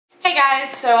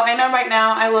guys, so I know right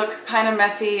now I look kind of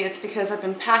messy. It's because I've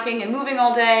been packing and moving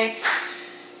all day,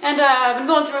 and I've been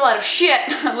going through a lot of shit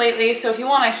lately, so if you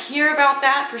want to hear about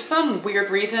that for some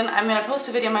weird reason, I'm going to post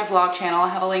a video on my vlog channel. I'll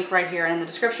have a link right here in the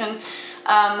description.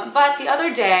 But the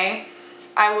other day,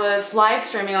 I was live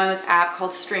streaming on this app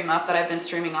called StreamUp that I've been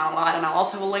streaming on a lot, and I'll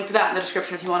also have a link to that in the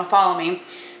description if you want to follow me.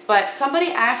 But somebody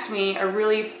asked me a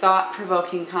really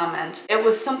thought-provoking comment. It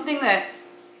was something that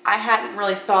I hadn't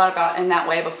really thought about in that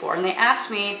way before. And they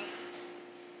asked me,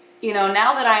 you know,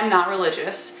 now that I'm not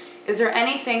religious, is there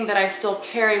anything that I still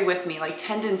carry with me, like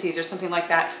tendencies or something like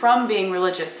that, from being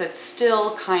religious that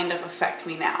still kind of affect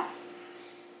me now?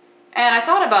 And I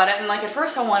thought about it, and like at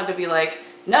first I wanted to be like,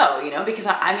 no, you know, because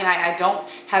I don't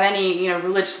have any, you know,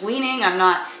 religious leaning. I'm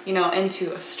not, you know,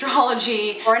 into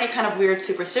astrology or any kind of weird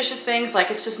superstitious things.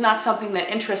 Like, it's just not something that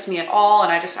interests me at all.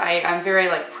 And I'm very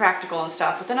like practical and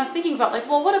stuff. But then I was thinking about like,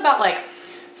 well, what about like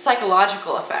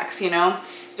psychological effects, you know?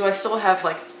 Do I still have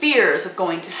like fears of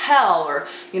going to hell, or,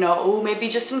 you know, oh, maybe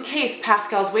just in case,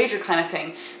 Pascal's wager kind of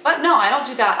thing. But no, I don't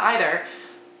do that either.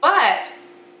 But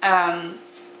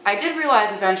I did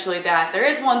realize eventually that there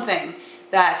is one thing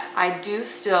that I do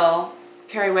still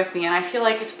carry with me, and I feel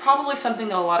like it's probably something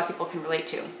that a lot of people can relate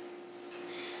to.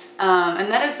 And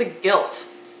that is the guilt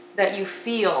that you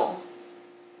feel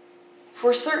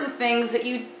for certain things that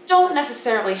you don't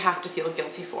necessarily have to feel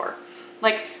guilty for.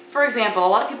 Like, for example, a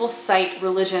lot of people cite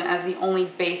religion as the only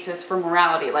basis for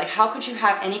morality. Like, how could you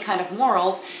have any kind of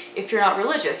morals if you're not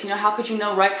religious? You know, how could you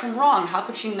know right from wrong? How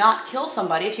could you not kill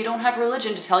somebody if you don't have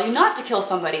religion to tell you not to kill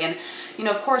somebody? And, you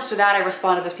know, of course, to that I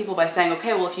responded to those people by saying,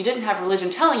 okay, well, if you didn't have religion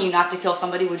telling you not to kill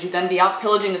somebody, would you then be out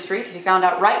pillaging the streets if you found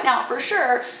out right now for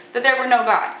sure that there were no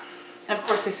God? And of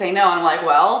course they say no, and I'm like,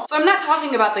 well, so I'm not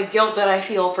talking about the guilt that I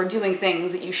feel for doing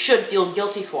things that you should feel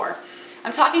guilty for.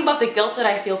 I'm talking about the guilt that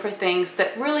I feel for things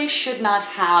that really should not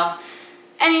have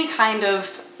any kind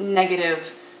of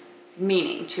negative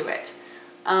meaning to it.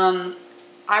 I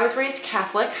was raised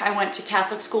Catholic. I went to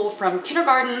Catholic school from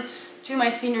kindergarten to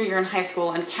my senior year in high school,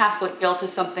 and Catholic guilt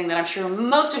is something that I'm sure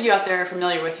most of you out there are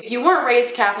familiar with. If you weren't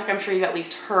raised Catholic, I'm sure you've at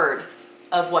least heard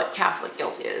of what Catholic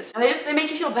guilt is. And they make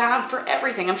you feel bad for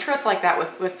everything. I'm sure it's like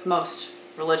that with most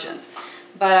religions.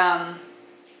 But,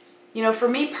 you know, for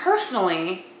me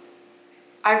personally,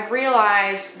 I've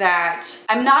realized that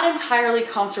I'm not entirely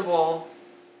comfortable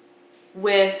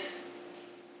with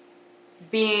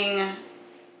being,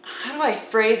 how do I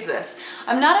phrase this?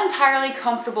 I'm not entirely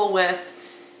comfortable with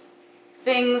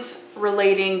things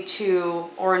relating to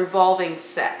or involving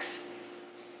sex.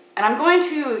 And I'm going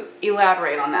to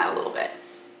elaborate on that a little bit.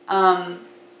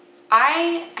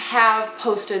 I have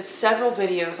posted several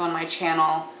videos on my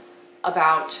channel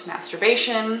about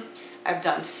masturbation. I've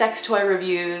done sex toy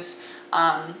reviews.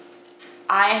 I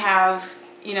have,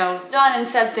 you know, done and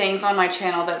said things on my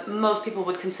channel that most people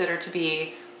would consider to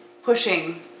be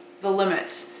pushing the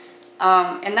limits.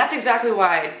 And that's exactly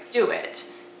why I do it.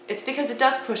 It's because it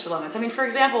does push the limits. I mean, for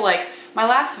example, like my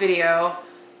last video,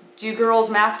 do girls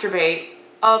masturbate?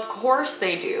 Of course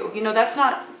they do. You know, that's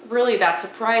not really that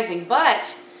surprising,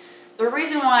 but the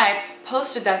reason why I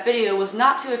posted that video was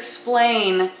not to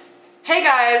explain, hey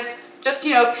guys, just,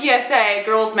 you know, PSA,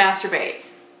 girls masturbate.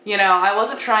 You know, I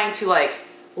wasn't trying to like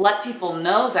let people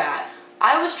know that.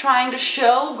 I was trying to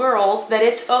show girls that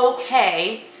it's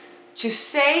okay to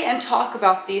say and talk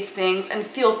about these things and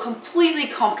feel completely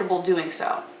comfortable doing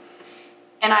so.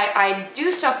 And I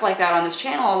do stuff like that on this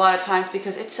channel a lot of times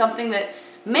because it's something that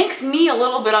makes me a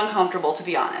little bit uncomfortable, to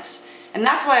be honest. And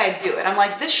that's why I do it. I'm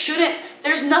like, this shouldn't,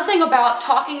 there's nothing about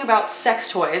talking about sex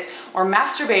toys or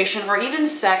masturbation or even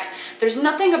sex. There's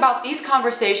nothing about these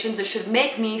conversations that should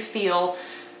make me feel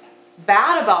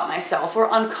bad about myself or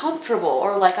uncomfortable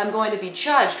or like I'm going to be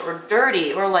judged or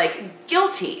dirty or like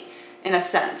guilty in a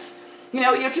sense. You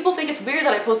know, people think it's weird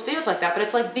that I post videos like that, but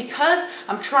it's like because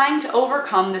I'm trying to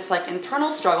overcome this like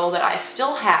internal struggle that I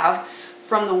still have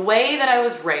from the way that I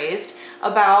was raised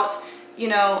about, you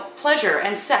know, pleasure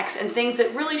and sex and things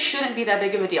that really shouldn't be that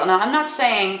big of a deal. Now, I'm not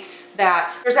saying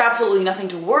that there's absolutely nothing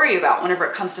to worry about whenever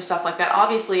it comes to stuff like that.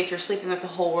 Obviously, if you're sleeping with the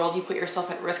whole world, you put yourself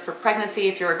at risk for pregnancy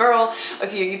if you're a girl.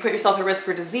 If you put yourself at risk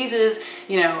for diseases,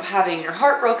 you know, having your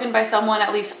heart broken by someone,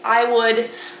 at least I would.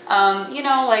 You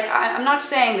know, like, I'm not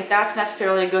saying that that's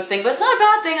necessarily a good thing, but it's not a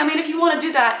bad thing. I mean, if you want to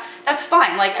do that, that's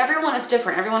fine. Like, everyone is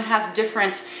different. Everyone has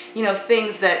different, you know,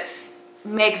 things that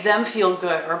make them feel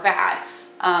good or bad.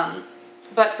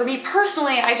 But for me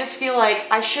personally, I just feel like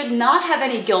I should not have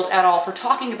any guilt at all for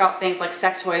talking about things like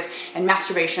sex toys and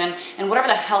masturbation and whatever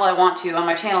the hell I want to on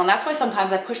my channel. And that's why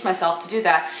sometimes I push myself to do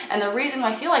that. And the reason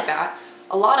I feel like that,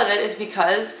 a lot of it is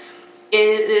because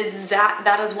is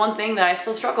that is one thing that I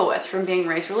still struggle with from being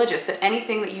raised religious, that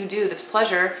anything that you do that's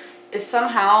pleasure is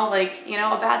somehow like, you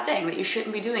know, a bad thing, that you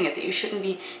shouldn't be doing it, that you shouldn't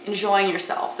be enjoying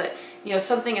yourself, that, you know,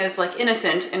 something as like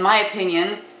innocent, in my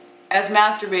opinion, as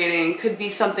masturbating could be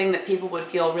something that people would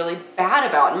feel really bad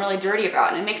about and really dirty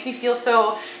about. And it makes me feel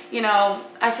so, you know,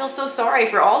 I feel so sorry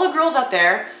for all the girls out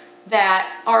there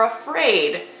that are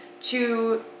afraid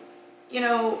to, you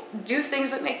know, do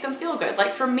things that make them feel good.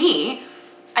 Like for me,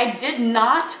 I did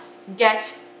not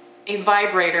get a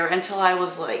vibrator until I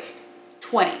was like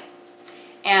 20.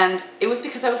 And it was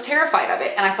because I was terrified of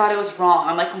it and I thought it was wrong.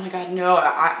 I'm like, oh my God, no,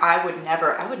 I would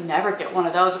never get one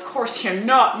of those. Of course, you're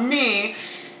not me.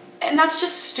 And that's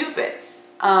just stupid.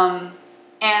 And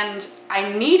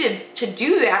I needed to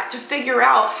do that to figure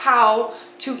out how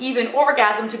to even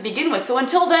orgasm to begin with. So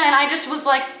until then, I just was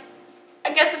like,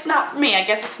 I guess it's not for me. I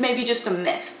guess it's maybe just a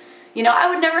myth. You know, I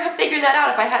would never have figured that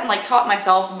out if I hadn't like taught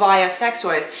myself via sex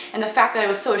toys. And the fact that I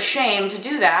was so ashamed to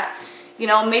do that, you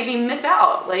know, made me miss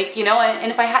out. Like, you know,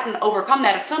 and if I hadn't overcome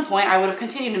that at some point, I would have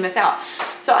continued to miss out.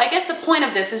 So I guess the point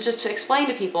of this is just to explain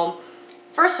to people,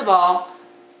 first of all,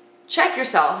 check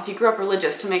yourself if you grew up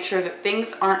religious to make sure that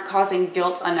things aren't causing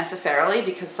guilt unnecessarily,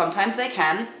 because sometimes they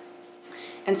can.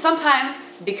 And sometimes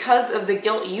because of the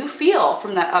guilt you feel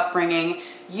from that upbringing,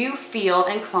 you feel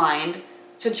inclined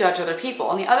to judge other people.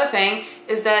 And the other thing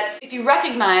is that if you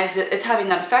recognize that it's having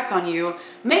that effect on you,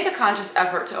 make a conscious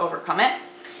effort to overcome it.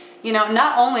 You know,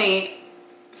 not only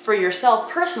for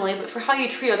yourself personally, but for how you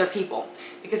treat other people.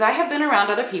 Because I have been around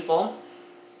other people,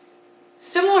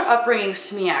 similar upbringings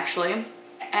to me actually,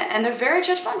 and they're very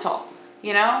judgmental,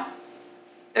 you know?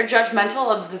 They're judgmental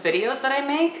of the videos that I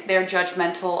make. They're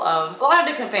judgmental of a lot of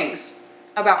different things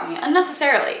about me,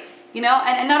 unnecessarily, you know?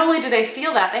 And not only do they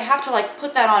feel that, they have to like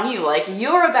put that on you. Like,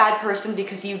 you're a bad person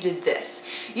because you did this.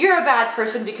 You're a bad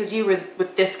person because you were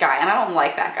with this guy, and I don't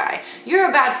like that guy. You're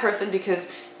a bad person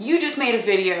because you just made a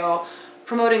video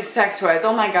promoting sex toys.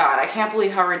 Oh my God, I can't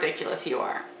believe how ridiculous you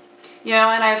are. You know,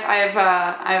 and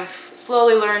I've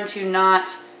slowly learned to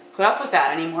not put up with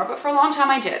that anymore, but for a long time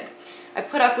I did. I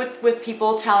put up with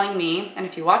people telling me, and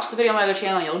if you watch the video on my other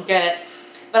channel, you'll get it,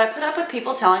 but I put up with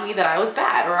people telling me that I was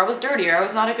bad, or I was dirty, or I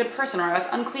was not a good person, or I was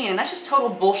unclean, and that's just total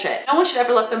bullshit. No one should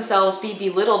ever let themselves be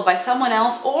belittled by someone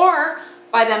else or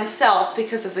by themselves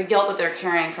because of the guilt that they're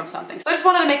carrying from something. So I just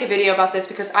wanted to make a video about this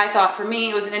because I thought for me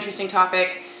it was an interesting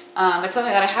topic. It's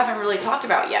something that I haven't really talked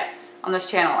about yet on this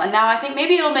channel, and now I think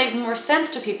maybe it'll make more sense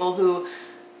to people who,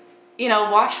 you know,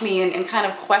 watch me and kind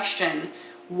of question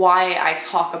why I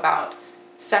talk about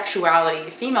sexuality,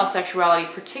 female sexuality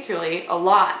particularly, a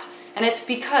lot. And it's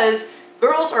because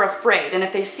girls are afraid, and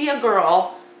if they see a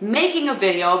girl making a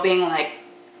video being like,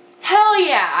 hell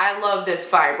yeah, I love this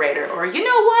vibrator, or you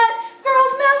know what,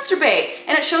 girls masturbate,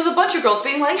 and it shows a bunch of girls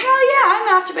being like, hell yeah,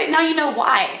 I masturbate, now you know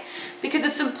why. Because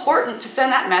it's important to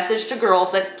send that message to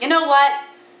girls that, you know what,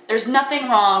 there's nothing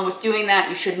wrong with doing that.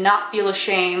 You should not feel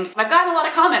ashamed. I've gotten a lot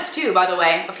of comments too, by the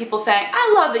way, of people saying,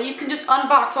 I love that you can just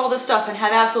unbox all this stuff and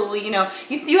have absolutely, you know,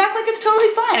 you act like it's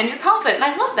totally fine and you're confident, and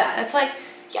I love that. It's like,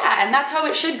 yeah, and that's how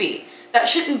it should be. That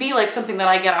shouldn't be like something that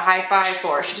I get a high five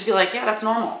for. It should just be like, yeah, that's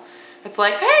normal. It's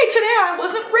like, hey, today I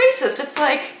wasn't racist. It's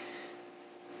like,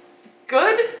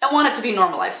 good. I want it to be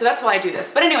normalized, so that's why I do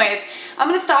this. But anyways, I'm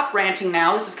gonna stop ranting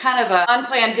now. This is kind of an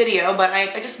unplanned video, but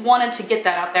I just wanted to get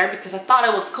that out there because I thought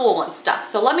it was cool and stuff.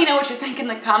 So let me know what you think in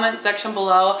the comment section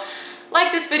below.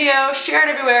 Like this video, share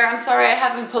it everywhere. I'm sorry I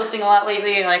haven't been posting a lot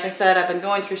lately. Like I said, I've been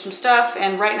going through some stuff,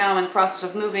 and right now I'm in the process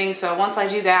of moving, so once I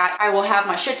do that, I will have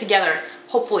my shit together,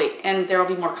 hopefully, and there will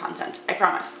be more content, I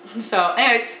promise. So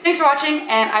anyways, thanks for watching,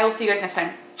 and I will see you guys next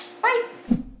time. Bye!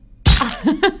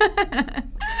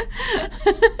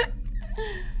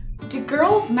 Do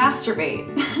girls masturbate?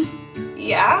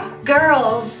 Yeah?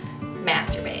 Girls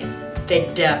masturbate. They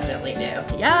definitely do.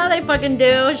 Yeah, they fucking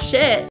do. Shit.